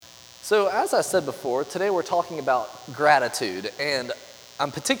So as I said before, today we're talking about gratitude, and I'm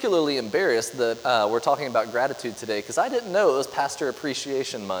particularly embarrassed that we're talking about gratitude today because I didn't know it was Pastor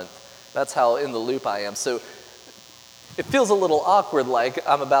Appreciation Month. That's how in the loop I am. So it feels a little awkward, like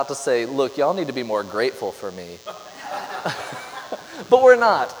I'm about to say, look, y'all need to be more grateful for me. But we're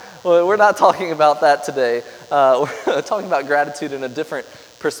not. We're not talking about that today. We're talking about gratitude in a different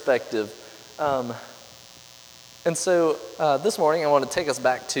perspective. And so this morning I want to take us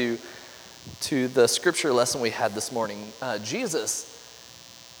back to the scripture lesson we had this morning. Jesus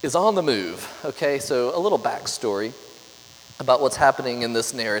is on the move, okay? So a little backstory about what's happening in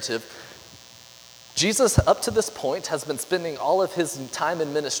this narrative. Jesus, up to this point, has been spending all of his time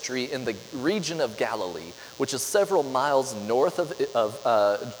in ministry in the region of Galilee, which is several miles north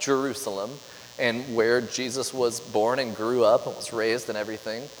of Jerusalem, and where Jesus was born and grew up and was raised and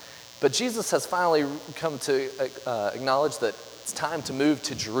everything. But Jesus has finally come to acknowledge that it's time to move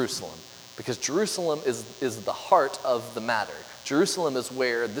to Jerusalem, because Jerusalem is the heart of the matter. Jerusalem is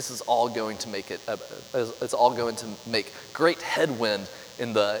where this is all going to make it's all going to make great headwind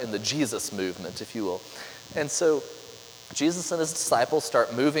in the Jesus movement, if you will. And so Jesus and his disciples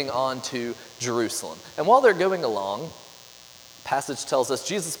start moving on to Jerusalem. And while they're going along, passage tells us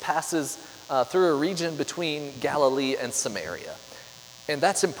Jesus passes through a region between Galilee and Samaria. And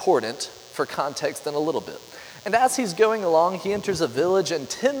that's important for context in a little bit. And as he's going along, he enters a village and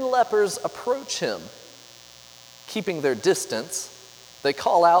 10 lepers approach him. Keeping their distance, they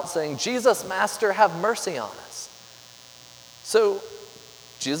call out saying, "Jesus, Master, have mercy on us." So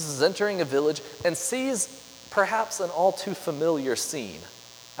Jesus is entering a village and sees perhaps an all too familiar scene.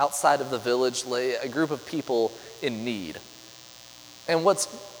 Outside of the village lay a group of people in need. And what's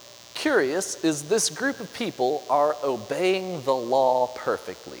curious is this group of people are obeying the law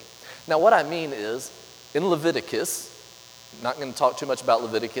perfectly. Now what I mean is, in Leviticus, I'm not going to talk too much about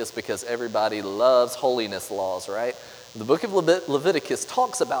Leviticus because everybody loves holiness laws, right? The book of Leviticus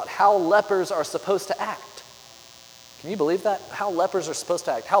talks about how lepers are supposed to act. Can you believe that? How lepers are supposed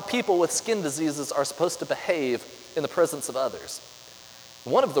to act. How people with skin diseases are supposed to behave in the presence of others.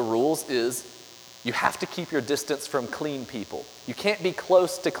 One of the rules is you have to keep your distance from clean people. You can't be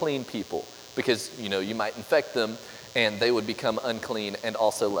close to clean people because, you might infect them and they would become unclean and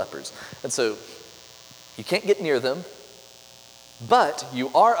also lepers. And so you can't get near them, but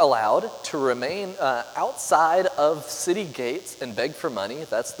you are allowed to remain outside of city gates and beg for money.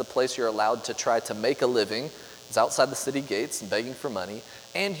 That's the place you're allowed to try to make a living. It's outside the city gates and begging for money.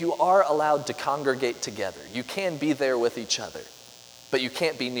 And you are allowed to congregate together. You can be there with each other, but you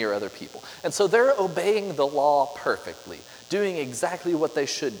can't be near other people. And so they're obeying the law perfectly, doing exactly what they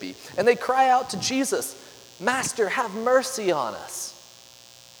should be. And they cry out to Jesus, "Master, have mercy on us."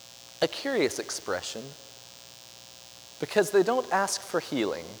 A curious expression, because they don't ask for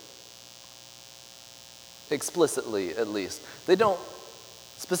healing, explicitly at least. They don't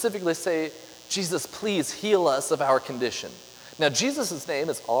specifically say, "Jesus, please heal us of our condition." Now, Jesus' name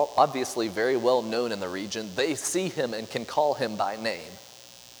is obviously very well known in the region. They see him and can call him by name.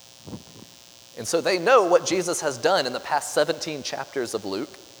 And so they know what Jesus has done in the past 17 chapters of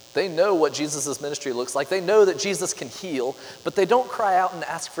Luke. They know what Jesus' ministry looks like. They know that Jesus can heal, but they don't cry out and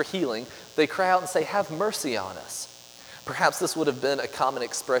ask for healing. They cry out and say, "Have mercy on us." Perhaps this would have been a common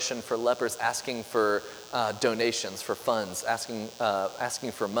expression for lepers asking for donations, for funds,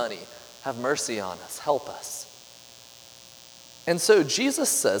 asking for money. "Have mercy on us, help us." And so Jesus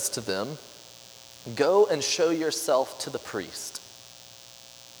says to them, "Go and show yourself to the priest."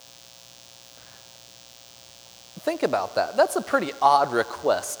 Think about that. That's a pretty odd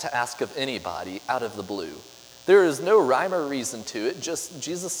request to ask of anybody out of the blue. There is no rhyme or reason to it, just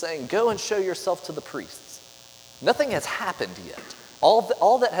Jesus saying, "Go and show yourself to the priests." Nothing has happened yet.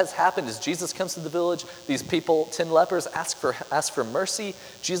 All that has happened is Jesus comes to the village, these people, 10 lepers, ask for mercy.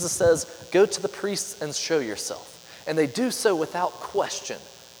 Jesus says, "Go to the priests and show yourself." And they do so without question.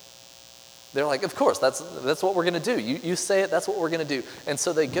 They're like, "Of course, that's what we're going to do. You say it, that's what we're going to do." And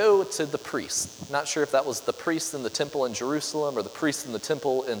so they go to the priests. Not sure if that was the priests in the temple in Jerusalem or the priests in the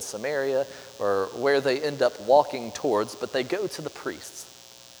temple in Samaria or where they end up walking towards, but they go to the priests,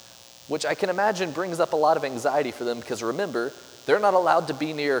 which I can imagine brings up a lot of anxiety for them because remember, they're not allowed to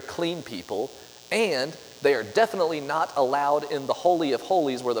be near clean people, and they are definitely not allowed in the Holy of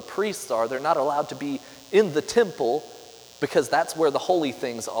Holies where the priests are. They're not allowed to be in the temple because that's where the holy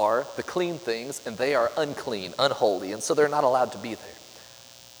things are, the clean things, and they are unclean, unholy, and so they're not allowed to be there.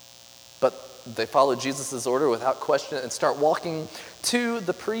 But they follow Jesus' order without question and start walking to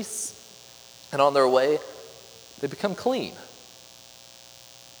the priests, and on their way, they become clean.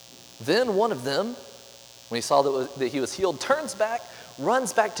 Then one of them, when he saw that he was healed, turns back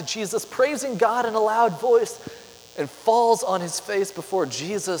runs back to Jesus, praising God in a loud voice, and falls on his face before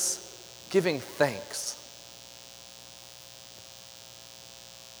Jesus, giving thanks.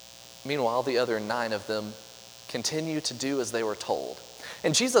 Meanwhile, the other 9 of them continue to do as they were told.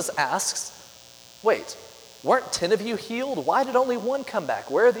 And Jesus asks, wait, weren't 10 of you healed? Why did only 1 come back?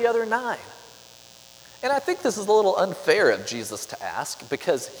 Where are the other 9? And I think this is a little unfair of Jesus to ask,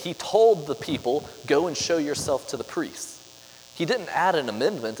 because he told the people, go and show yourself to the priests. He didn't add an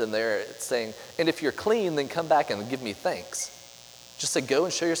amendment in there saying, and if you're clean, then come back and give me thanks. Just said, go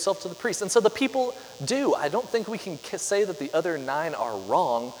and show yourself to the priest. And so the people do. I don't think we can say that the other 9 are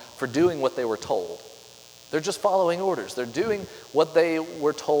wrong for doing what they were told. They're just following orders. They're doing what they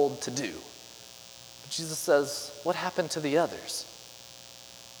were told to do. But Jesus says, what happened to the others?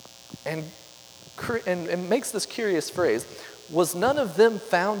 And makes this curious phrase, was none of them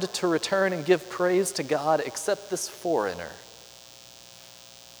found to return and give praise to God except this foreigner?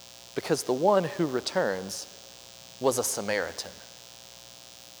 Because the one who returns was a Samaritan.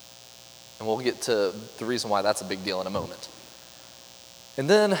 And we'll get to the reason why that's a big deal in a moment. And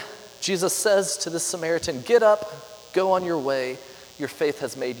then Jesus says to the Samaritan, get up, go on your way, your faith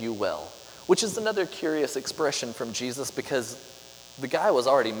has made you well. Which is another curious expression from Jesus, because the guy was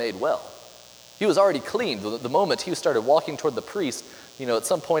already made well. He was already clean. The moment he started walking toward the priest, at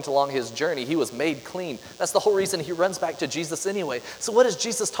some point along his journey, he was made clean. That's the whole reason he runs back to Jesus anyway. So what is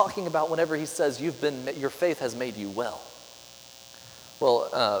Jesus talking about whenever he says, your faith has made you well?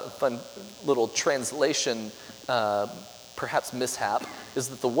 Well, fun little translation, perhaps mishap, is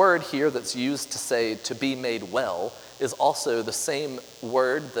that the word here that's used to say to be made well is also the same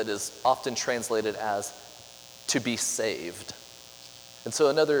word that is often translated as to be saved. And so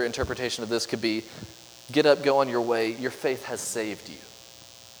another interpretation of this could be, get up, go on your way, your faith has saved you.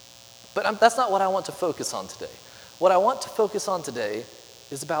 But that's not what I want to focus on today. What I want to focus on today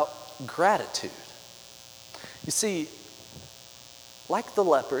is about gratitude. You see, like the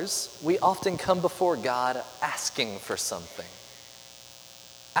lepers, we often come before God asking for something.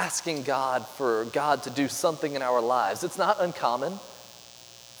 Asking God for God to do something in our lives. It's not uncommon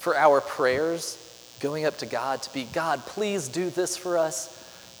for our prayers going up to God to be, God, please do this for us.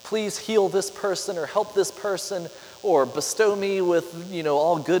 Please heal this person or help this person or bestow me with,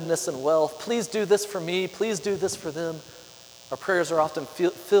 all goodness and wealth. Please do this for me. Please do this for them. Our prayers are often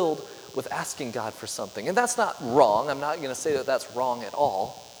filled with asking God for something. And that's not wrong. I'm not going to say that that's wrong at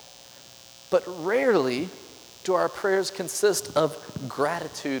all. But rarely do our prayers consist of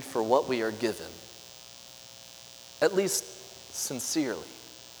gratitude for what we are given. At least sincerely.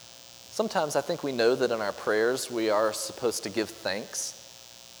 Sometimes I think we know that in our prayers we are supposed to give thanks.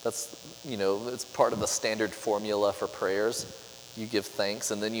 That's, it's part of the standard formula for prayers. You give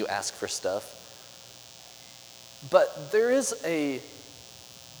thanks and then you ask for stuff. But there is a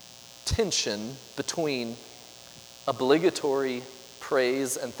tension between obligatory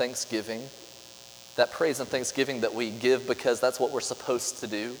praise and thanksgiving, that praise and thanksgiving that we give because that's what we're supposed to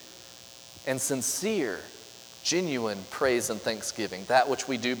do, and sincere, genuine praise and thanksgiving, that which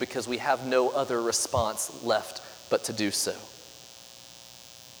we do because we have no other response left but to do so.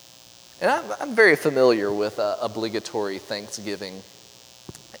 And I'm very familiar with obligatory thanksgiving,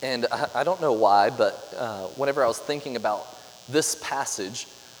 and I don't know why, but whenever I was thinking about this passage,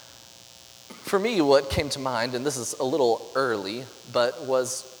 for me, what came to mind, and this is a little early, but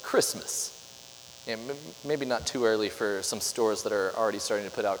was Christmas. And maybe not too early for some stores that are already starting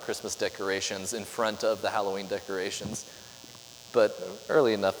to put out Christmas decorations in front of the Halloween decorations, but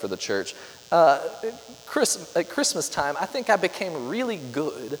early enough for the church. At Christmas time, I think I became really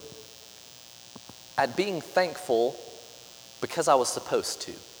good at being thankful because I was supposed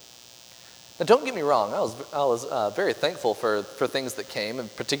to. Now, don't get me wrong, I was very thankful for things that came,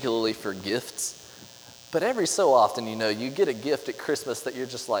 and particularly for gifts. But every so often, you get a gift at Christmas that you're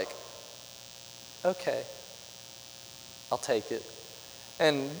just like, okay, I'll take it.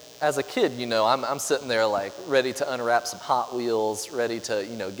 And as a kid, I'm sitting there like ready to unwrap some Hot Wheels, ready to,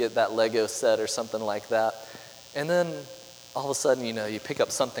 get that Lego set or something like that. And then all of a sudden, you pick up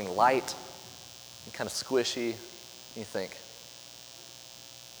something light and kind of squishy, and you think,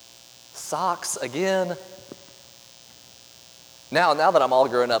 socks again? Now that I'm all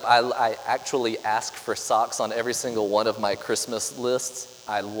grown up, I actually ask for socks on every single one of my Christmas lists.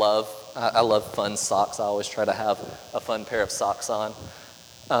 I love fun socks. I always try to have a fun pair of socks on.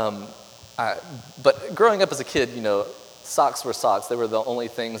 But growing up as a kid, socks were socks. They were the only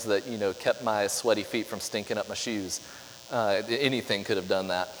things that, kept my sweaty feet from stinking up my shoes. Anything could have done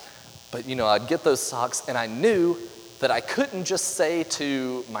that. But, I'd get those socks, and I knew that I couldn't just say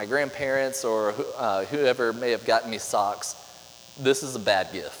to my grandparents or whoever may have gotten me socks, this is a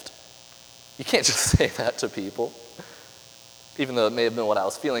bad gift. You can't just say that to people, even though it may have been what I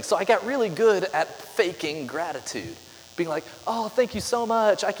was feeling. So I got really good at faking gratitude, being like, oh, thank you so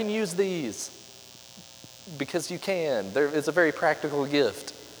much, I can use these. Because you can. It's a very practical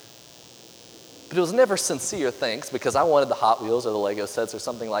gift. But it was never sincere thanks because I wanted the Hot Wheels or the Lego sets or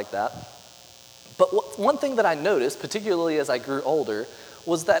something like that. But one thing that I noticed, particularly as I grew older,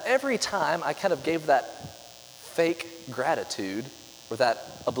 was that every time I kind of gave that fake gratitude or that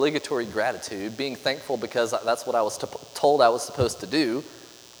obligatory gratitude, being thankful because that's what I was told I was supposed to do,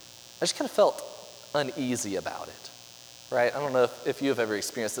 I just kind of felt uneasy about it, right? I don't know if you have ever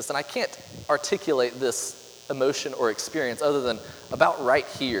experienced this, and I can't articulate this emotion or experience other than about right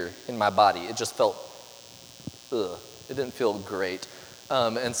here in my body. It just felt, it didn't feel great.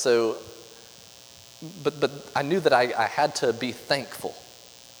 And so, but I knew that I had to be thankful.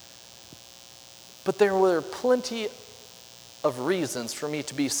 But there were plenty of reasons for me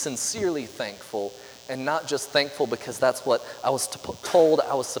to be sincerely thankful and not just thankful because that's what I was told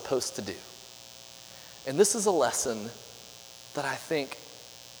I was supposed to do. And this is a lesson that I think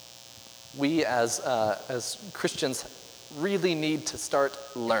we as Christians really need to start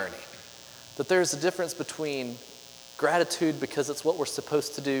learning. That there's a difference between gratitude because it's what we're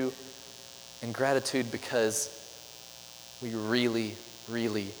supposed to do and gratitude because we really,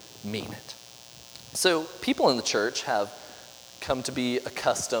 really mean it. So people in the church have come to be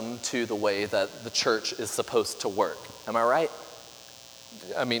accustomed to the way that the church is supposed to work. Am I right?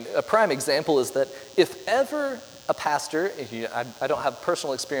 I mean, a prime example is that if ever a pastor, I don't have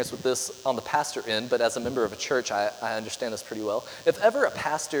personal experience with this on the pastor end, but as a member of a church, I understand this pretty well. If ever a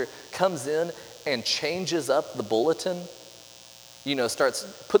pastor comes in and changes up the bulletin,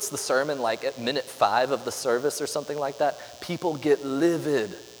 puts the sermon like at minute 5 of the service or something like that, people get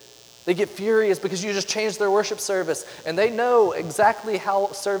livid. They get furious because you just changed their worship service, and they know exactly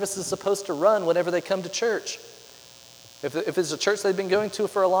how service is supposed to run whenever they come to church. If it's a church they've been going to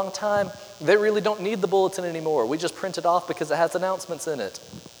for a long time, they really don't need the bulletin anymore. We just print it off because it has announcements in it.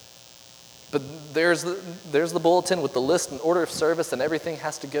 But there's the bulletin with the list and order of service, and everything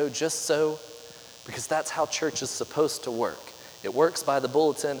has to go just so, because that's how church is supposed to work. It works by the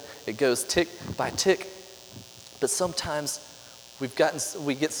bulletin. It goes tick by tick. But sometimes we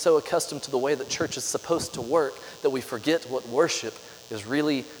get so accustomed to the way that church is supposed to work that we forget what worship is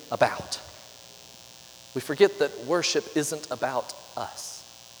really about. We forget that worship isn't about us.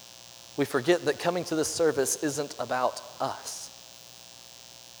 We forget that coming to this service isn't about us.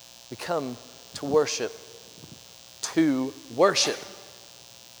 We come to worship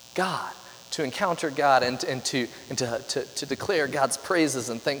God, to encounter God and to declare God's praises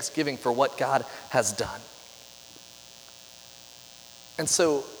and thanksgiving for what God has done. And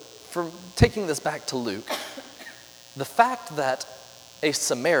so, from taking this back to Luke, the fact that a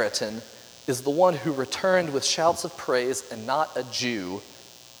Samaritan is the one who returned with shouts of praise and not a Jew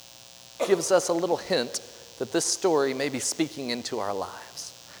gives us a little hint that this story may be speaking into our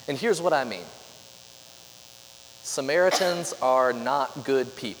lives. And here's what I mean. Samaritans are not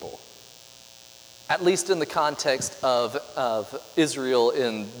good people, at least in the context of Israel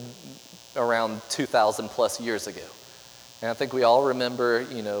in around 2,000 plus years ago. And I think we all remember,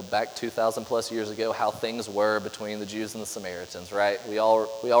 back 2,000 plus years ago, how things were between the Jews and the Samaritans, right? We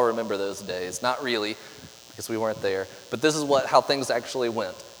all remember those days. Not really, because we weren't there. But this is how things actually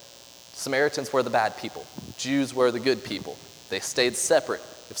went. Samaritans were the bad people. Jews were the good people. They stayed separate.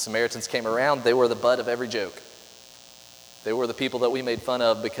 If Samaritans came around, they were the butt of every joke. They were the people that we made fun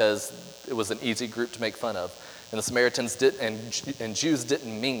of because it was an easy group to make fun of. And the Samaritans and Jews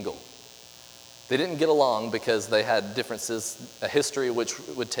didn't mingle. They didn't get along because they had differences, a history which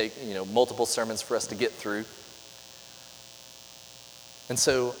would take, multiple sermons for us to get through. And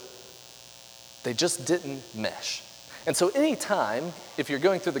so they just didn't mesh. And so anytime, if you're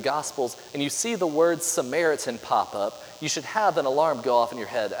going through the Gospels and you see the word Samaritan pop up, you should have an alarm go off in your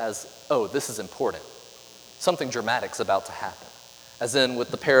head as, oh, this is important. Something dramatic's about to happen. As in with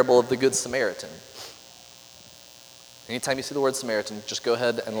the parable of the Good Samaritan. Anytime you see the word Samaritan, just go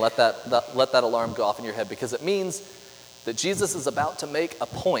ahead and let that alarm go off in your head, because it means that Jesus is about to make a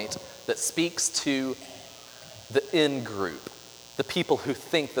point that speaks to the in-group, the people who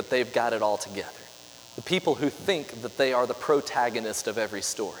think that they've got it all together, the people who think that they are the protagonist of every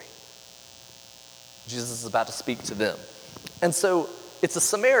story. Jesus is about to speak to them. And so it's a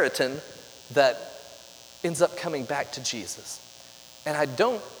Samaritan that ends up coming back to Jesus. And I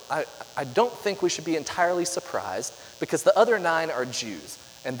don't think we should be entirely surprised, because the other 9 are Jews,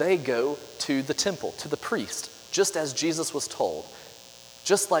 and they go to the temple, to the priest, just as Jesus was told,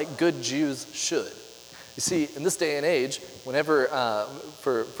 just like good Jews should. You see, in this day and age, whenever,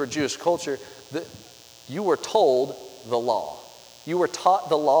 for Jewish culture, you were told the law. You were taught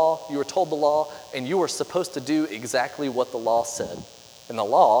the law, you were told the law, and you were supposed to do exactly what the law said. And the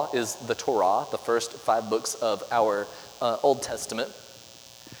law is the Torah, the first 5 books of our Old Testament.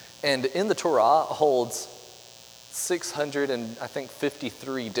 And in the Torah holds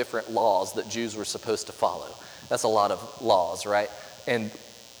 653 different laws that Jews were supposed to follow. That's a lot of laws, right? And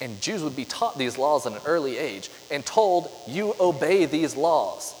Jews would be taught these laws at an early age and told, you obey these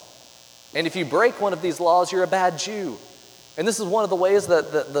laws. And if you break one of these laws, you're a bad Jew. And this is one of the ways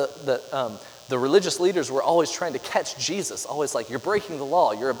that the religious leaders were always trying to catch Jesus, always like, you're breaking the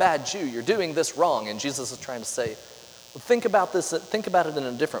law, you're a bad Jew, you're doing this wrong. And Jesus is trying to say, well, think about it in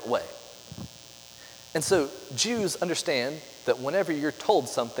a different way. And so Jews understand that whenever you're told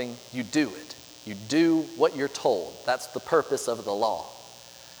something, you do it. You do what you're told. That's the purpose of the law.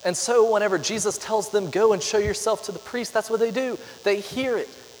 And so whenever Jesus tells them, go and show yourself to the priest, that's what they do. They hear it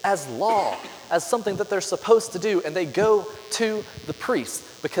as law, as something that they're supposed to do, and they go to the priest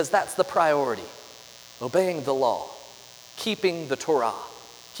because that's the priority. Obeying the law, keeping the Torah,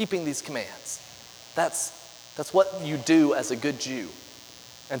 keeping these commands. That's what you do as a good Jew.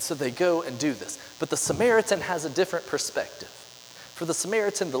 And so they go and do this. But the Samaritan has a different perspective. For the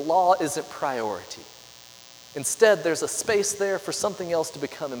Samaritan, the law isn't priority. Instead, there's a space there for something else to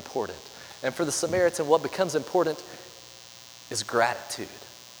become important. And for the Samaritan, what becomes important is gratitude.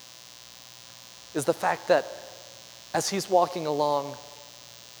 Is the fact that as he's walking along,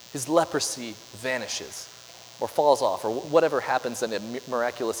 his leprosy vanishes or falls off or whatever happens in a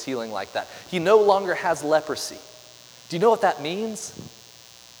miraculous healing like that. He no longer has leprosy. Do you know what that means?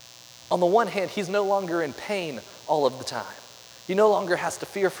 On the one hand, he's no longer in pain all of the time. He no longer has to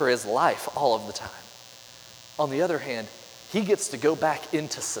fear for his life all of the time. On the other hand, he gets to go back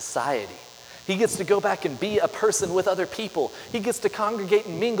into society. He gets to go back and be a person with other people. He gets to congregate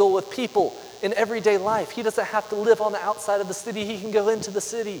and mingle with people in everyday life. He doesn't have to live on the outside of the city. He can go into the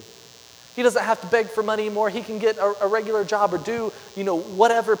city. He doesn't have to beg for money anymore. He can get a regular job or do,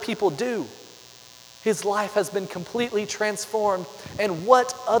 whatever people do. His life has been completely transformed. And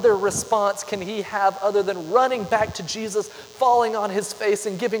what other response can he have other than running back to Jesus, falling on his face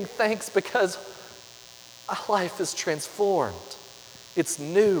and giving thanks because our life is transformed. It's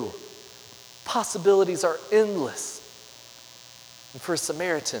new. Possibilities are endless. And for a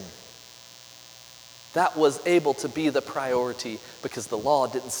Samaritan, that was able to be the priority because the law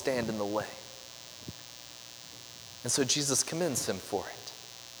didn't stand in the way. And so Jesus commends him for it.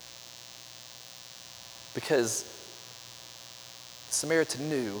 Because the Samaritan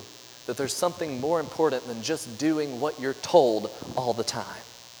knew that there's something more important than just doing what you're told all the time.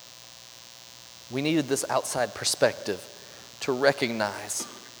 We needed this outside perspective to recognize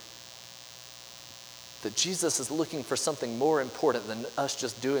that Jesus is looking for something more important than us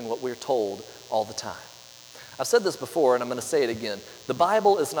just doing what we're told all the time. I've said this before, and I'm going to say it again. The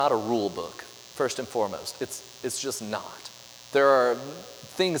Bible is not a rule book, first and foremost. It's just not. There are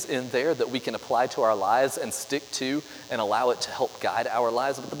things in there that we can apply to our lives and stick to and allow it to help guide our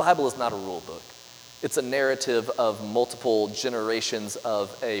lives, but the Bible is not a rule book. It's a narrative of multiple generations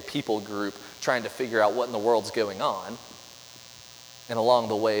of a people group trying to figure out what in the world's going on. And along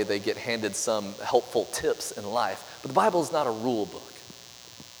the way, they get handed some helpful tips in life. But the Bible is not a rule book.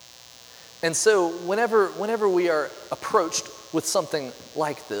 And so whenever we are approached with something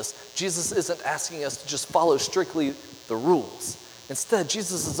like this, Jesus isn't asking us to just follow strictly the rules. Instead,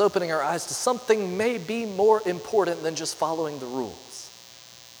 Jesus is opening our eyes to something maybe more important than just following the rules.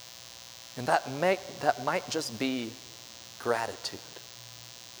 And that might just be gratitude,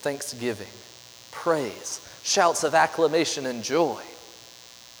 thanksgiving, praise, shouts of acclamation and joy.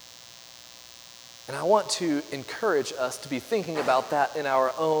 And I want to encourage us to be thinking about that in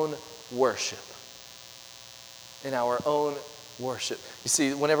our own worship. In our own worship. You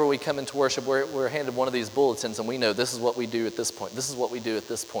see, whenever we come into worship, we're handed one of these bulletins and we know this is what we do at this point. This is what we do at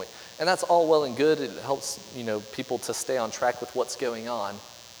this point. And that's all well and good. It helps, people to stay on track with what's going on.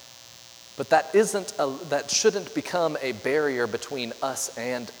 But that shouldn't become a barrier between us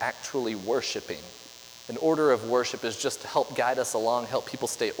and actually worshiping. An order of worship is just to help guide us along, help people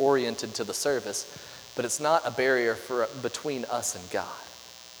stay oriented to the service, but it's not a barrier between us and God.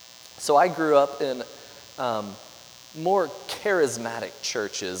 So I grew up in more charismatic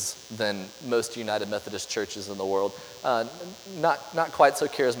churches than most United Methodist churches in the world. Not quite so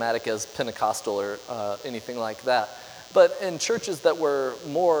charismatic as Pentecostal or anything like that, but in churches that were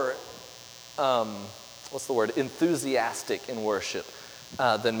more, enthusiastic in worship.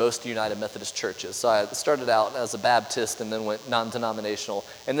 than most United Methodist churches. So I started out as a Baptist and then went non-denominational,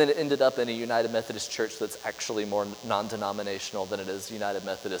 and then it ended up in a United Methodist church that's actually more non-denominational than it is United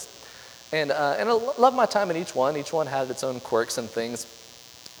Methodist. And I love my time in each one. Each one had its own quirks and things.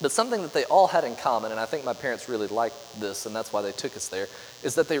 But something that they all had in common, and I think my parents really liked this, and that's why they took us there,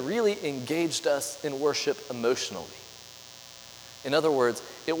 is that they really engaged us in worship emotionally. In other words,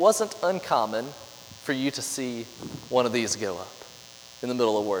 it wasn't uncommon for you to see one of these go up in the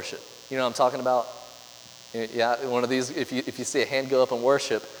middle of worship. You know what I'm talking about? Yeah, one of these, if you see a hand go up in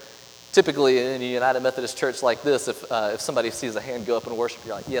worship, typically in a United Methodist church like this, if somebody sees a hand go up in worship,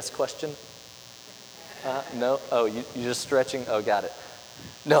 you're like, yes, question? No? Oh, you're just stretching? Oh, got it.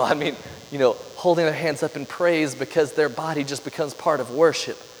 No, I mean, holding their hands up in praise because their body just becomes part of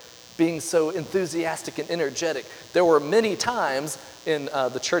worship, being so enthusiastic and energetic. There were many times in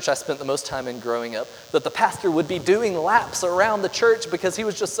the church I spent the most time in growing up that the pastor would be doing laps around the church because he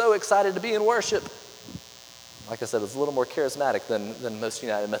was just so excited to be in worship. Like I said, it's a little more charismatic than most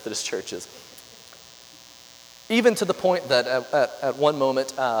United Methodist churches. Even to the point that at one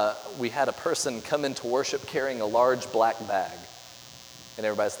moment we had a person come into worship carrying a large black bag. And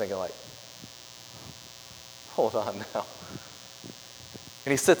everybody's thinking like, hold on now.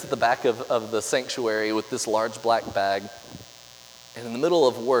 And he sits at the back of the sanctuary with this large black bag. And in the middle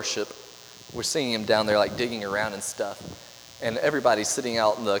of worship, we're seeing him down there like digging around and stuff. And everybody sitting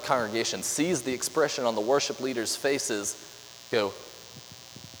out in the congregation sees the expression on the worship leaders' faces go.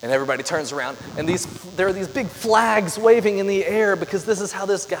 And everybody turns around. And there are these big flags waving in the air because this is how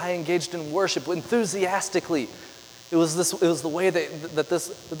this guy engaged in worship enthusiastically. It was the way that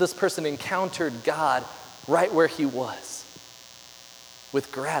this person encountered God right where he was,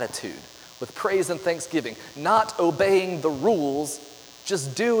 with gratitude, with praise and thanksgiving, not obeying the rules,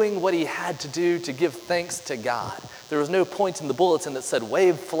 just doing what he had to do to give thanks to God. There was no point in the bulletin that said,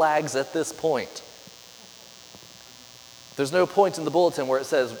 wave flags at this point. There's no point in the bulletin where it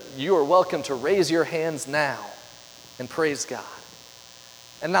says, you are welcome to raise your hands now and praise God.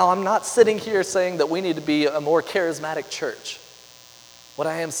 And now I'm not sitting here saying that we need to be a more charismatic church. What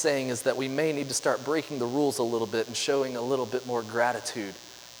I am saying is that we may need to start breaking the rules a little bit and showing a little bit more gratitude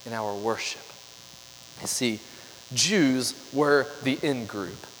in our worship. You see, Jews were the in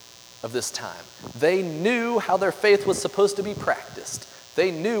group of this time. They knew how their faith was supposed to be practiced.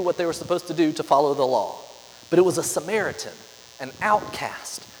 They knew what they were supposed to do to follow the law. But it was a Samaritan, an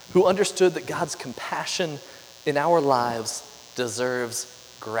outcast, who understood that God's compassion in our lives deserves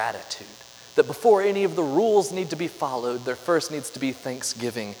gratitude. That before any of the rules need to be followed, there first needs to be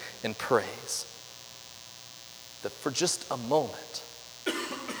thanksgiving and praise. That for just a moment,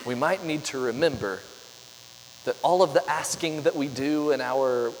 we might need to remember that all of the asking that we do in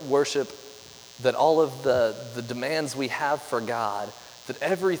our worship, that all of the demands we have for God, that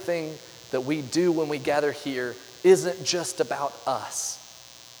everything that we do when we gather here isn't just about us.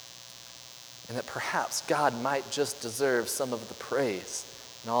 And that perhaps God might just deserve some of the praise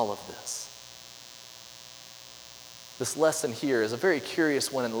in all of this. This lesson here is a very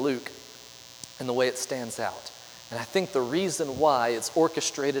curious one in Luke in the way it stands out. And I think the reason why it's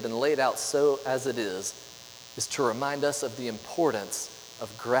orchestrated and laid out so as it is to remind us of the importance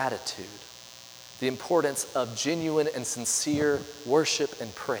of gratitude, the importance of genuine and sincere worship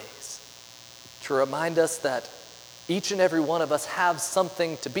and praise, to remind us that each and every one of us have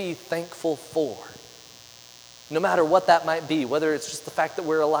something to be thankful for. No matter what that might be, whether it's just the fact that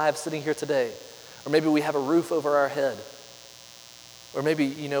we're alive sitting here today, or maybe we have a roof over our head, or maybe,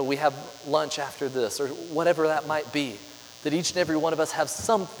 we have lunch after this, or whatever that might be, that each and every one of us have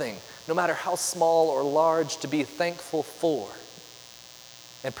something, no matter how small or large, to be thankful for.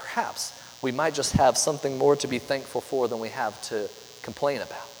 And perhaps we might just have something more to be thankful for than we have to complain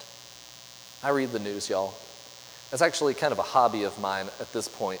about. I read the news, y'all. It's actually kind of a hobby of mine at this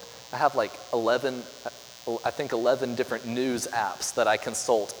point. I have like 11 different news apps that I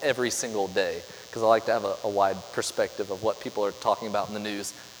consult every single day because I like to have a wide perspective of what people are talking about in the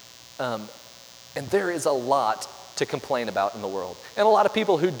news. And there is a lot to complain about in the world. And a lot of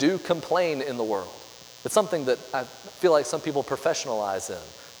people who do complain in the world. It's something that I feel like some people professionalize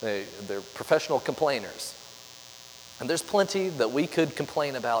in. They're professional complainers. And there's plenty that we could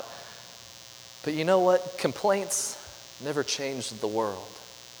complain about. But you know what? Complaints never changed the world.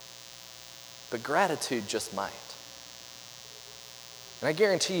 But gratitude just might. And I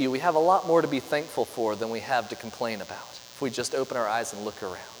guarantee you, we have a lot more to be thankful for than we have to complain about if we just open our eyes and look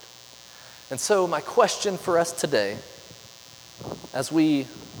around. And so my question for us today, as we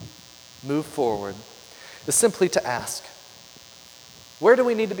move forward, is simply to ask, where do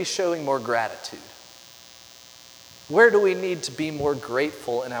we need to be showing more gratitude? Where do we need to be more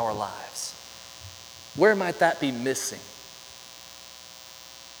grateful in our lives? Where might that be missing?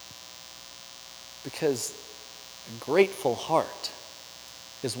 Because a grateful heart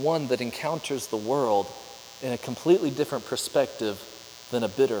is one that encounters the world in a completely different perspective than a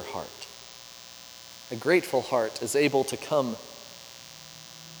bitter heart. A grateful heart is able to come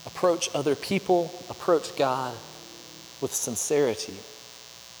approach other people, approach God with sincerity,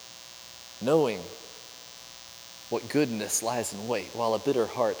 knowing what goodness lies in wait, while a bitter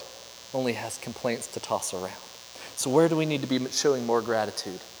heart only has complaints to toss around. So where do we need to be showing more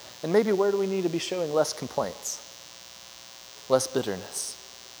gratitude? And maybe where do we need to be showing less complaints, less bitterness?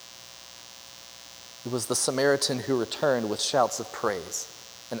 It was the Samaritan who returned with shouts of praise,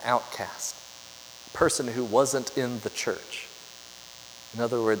 an outcast, a person who wasn't in the church. In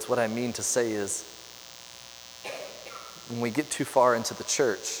other words, what I mean to say is, when we get too far into the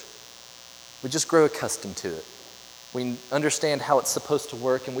church, we just grow accustomed to it. We understand how it's supposed to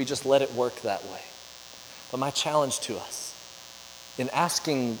work, and we just let it work that way. But my challenge to us, in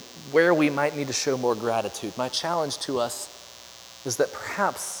asking where we might need to show more gratitude, my challenge to us is that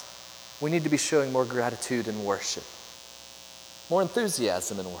perhaps we need to be showing more gratitude in worship, more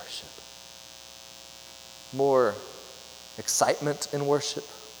enthusiasm in worship, more excitement in worship,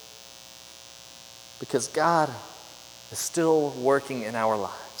 because God is still working in our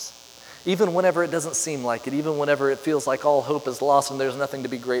lives. Even whenever it doesn't seem like it, even whenever it feels like all hope is lost and there's nothing to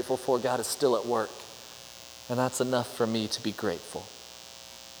be grateful for, God is still at work. And that's enough for me to be grateful.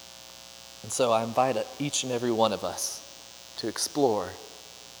 And so I invite each and every one of us to explore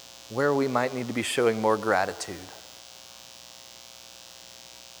where we might need to be showing more gratitude,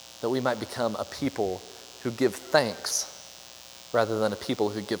 that we might become a people who give thanks rather than a people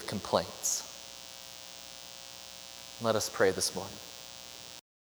who give complaints. Let us pray this morning.